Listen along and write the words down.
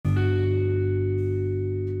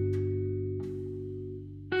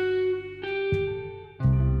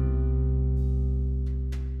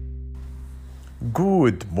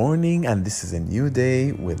Good morning, and this is a new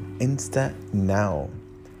day with Insta Now.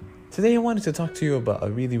 Today I wanted to talk to you about a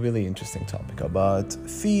really interesting topic about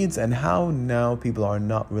feeds and how now people are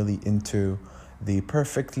not really into the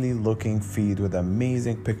perfectly looking feed with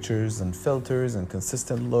amazing pictures and filters and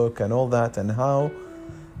consistent look and all that,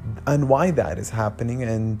 and why that is happening,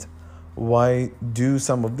 and why do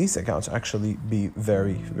some of these accounts actually be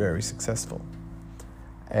very successful.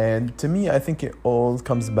 And to me, I think it all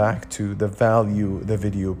comes back to the value the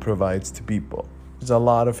video provides to people. There's a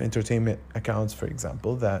lot of entertainment accounts, for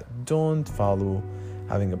example, that don't follow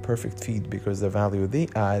having a perfect feed because the value they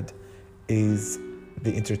add is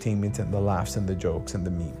the entertainment and the laughs and the jokes and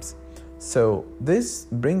the memes. So this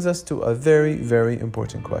brings us to a very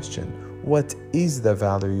important question. What is the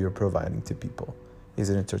value you're providing to people? Is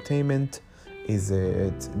it entertainment? Is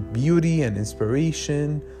it beauty and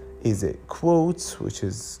inspiration? Is it quotes, which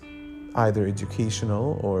is either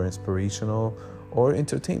educational or inspirational or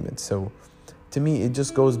entertainment? So to me, it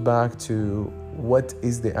just goes back to what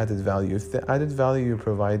is the added value. If the added value you're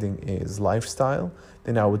providing is lifestyle,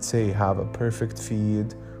 then I would say have a perfect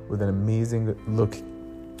feed with an amazing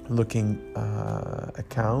looking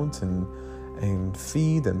account and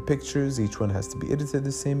feed and pictures. Each one has to be edited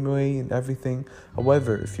the same way and everything.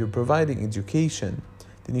 However, if you're providing education,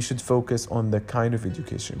 then you should focus on the kind of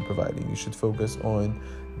education you're providing. You should focus on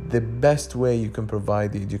the best way you can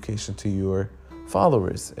provide the education to your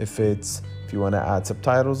followers. If you want to add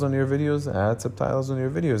subtitles on your videos, add subtitles on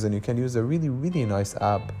your videos. And you can use a really nice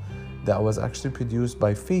app that was actually produced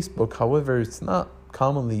by Facebook. However, it's not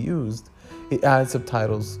commonly used. It adds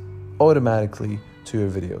subtitles automatically to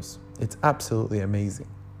your videos. It's absolutely amazing.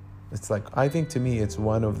 I think to me, it's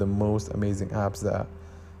one of the most amazing apps that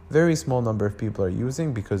very small number of people are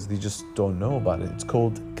using because they just don't know about it. It's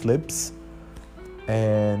called Clips,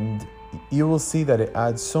 and you will see that it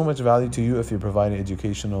adds so much value to you if you're providing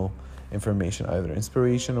educational information, either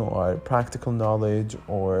inspirational or practical knowledge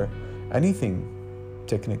or anything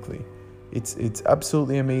technically. It's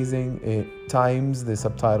absolutely amazing. It times the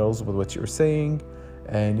subtitles with what you're saying,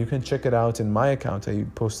 and you can check it out in my account. I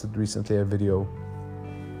posted recently a video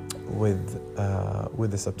with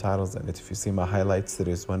the subtitles in it. If you see my highlights, there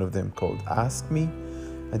is one of them called Ask Me,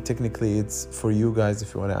 and technically it's for you guys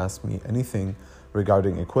if you want to ask me anything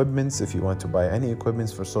regarding equipments. If you want to buy any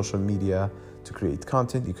equipments for social media to create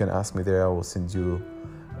content, you can ask me there. I will send you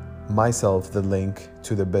myself the link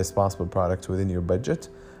to the best possible product within your budget.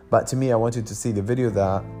 But to me, I wanted to see the video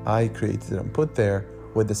that I created and put there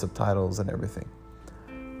with the subtitles and everything.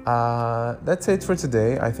 That's it for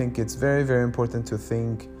today. I think it's very important to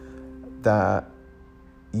think that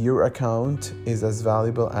your account is as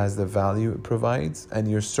valuable as the value it provides, and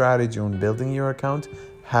your strategy on building your account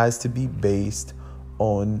has to be based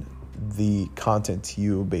on the content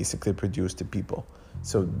you basically produce to people.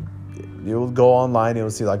 So you'll go online,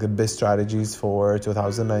 you'll see the best strategies for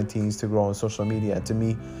 2019 to grow on social media. And to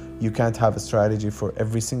me, you can't have a strategy for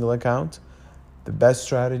every single account. The best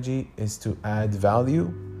strategy is to add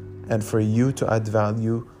value, and for you to add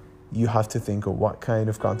value, you have to think of what kind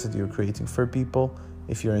of content you're creating for people.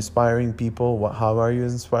 If you're inspiring people, how are you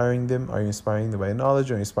inspiring them? Are you inspiring them by knowledge?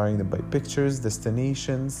 Are you inspiring them by pictures,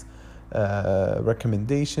 destinations,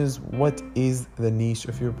 recommendations? What is the niche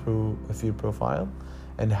of your profile,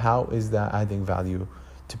 and how is that adding value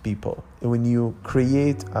to people? When you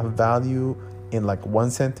create a value in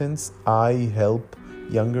one sentence, I help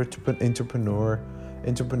younger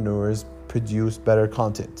entrepreneurs produce better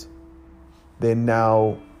content. Then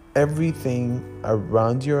now everything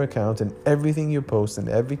around your account and everything you post and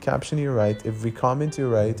every caption you write, every comment you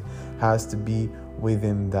write has to be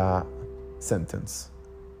within that sentence.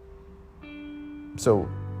 So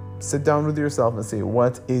sit down with yourself and say,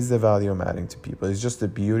 what is the value I'm adding to people? Is just the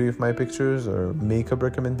beauty of my pictures, or makeup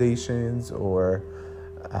recommendations, or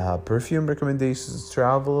perfume recommendations,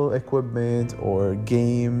 travel equipment, or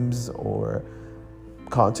games, or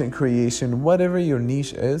content creation? Whatever your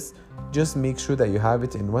niche is, just make sure that you have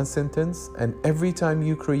it in one sentence, and every time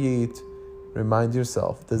you create, remind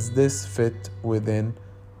yourself, does this fit within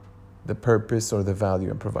the purpose or the value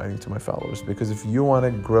I'm providing to my followers? Because if you want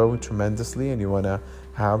to grow tremendously and you want to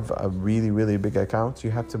have a really big account,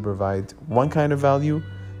 you have to provide one kind of value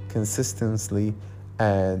consistently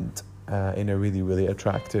and in a really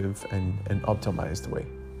attractive and optimized way.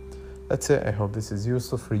 That's it. I hope this is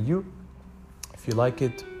useful for you. If you like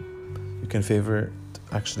it, you can favorite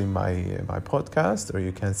actually my podcast, or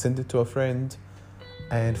you can send it to a friend,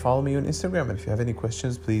 and follow me on Instagram. And if you have any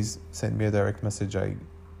questions, please send me a direct message. I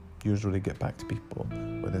usually get back to people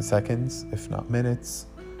within seconds, if not minutes,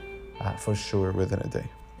 for sure within a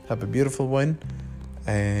day. Have a beautiful one,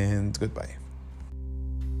 and goodbye.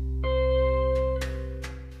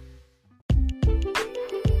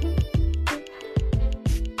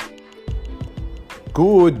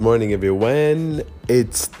 Good morning, everyone.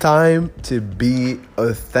 It's time to be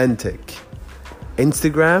authentic.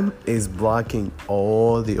 Instagram is blocking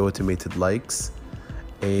all the automated likes,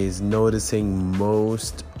 is noticing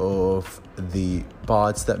most of the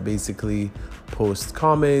bots that basically post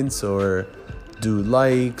comments or do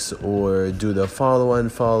likes or do the follow and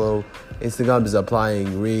unfollow. Instagram is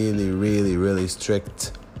applying really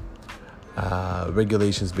strict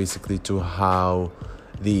regulations basically to how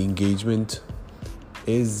the engagement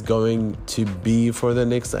is going to be for the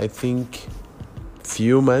next, I think,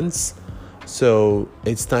 few months. So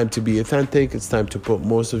it's time to be authentic. It's time to put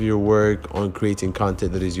most of your work on creating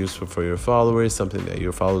content that is useful for your followers, something that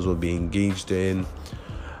your followers will be engaged in.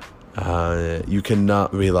 You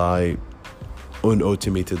cannot rely on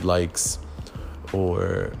automated likes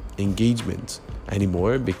or engagement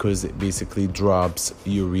anymore, because it basically drops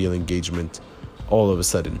your real engagement all of a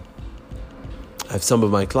sudden. I have some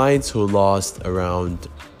of my clients who lost around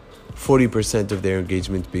 40% of their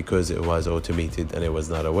engagement because it was automated and I was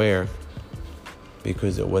not aware,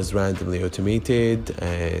 because it was randomly automated.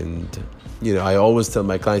 And I always tell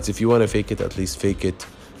my clients, if you want to fake it, at least fake it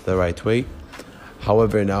the right way.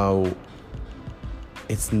 However, now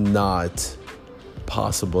it's not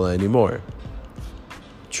possible anymore.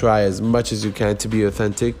 Try as much as you can to be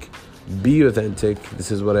authentic. Be authentic.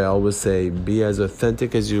 This is what I always say. Be as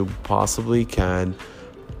authentic as you possibly can.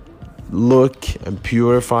 Look and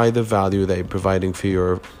purify the value that you're providing for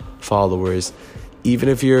your followers. Even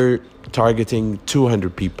if you're targeting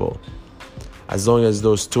 200 people, as long as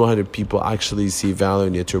those 200 people actually see value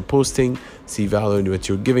in what you're posting, see value in what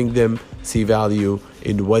you're giving them, see value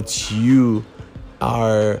in what you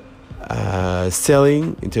are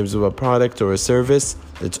selling in terms of a product or a service,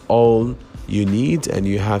 that's all you need. And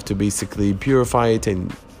you have to basically purify it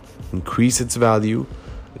and increase its value,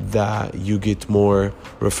 that you get more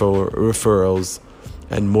referrals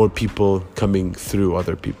and more people coming through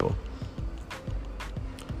other people.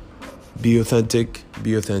 Be authentic,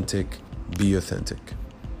 be authentic, be authentic.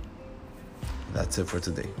 That's it for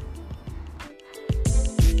today.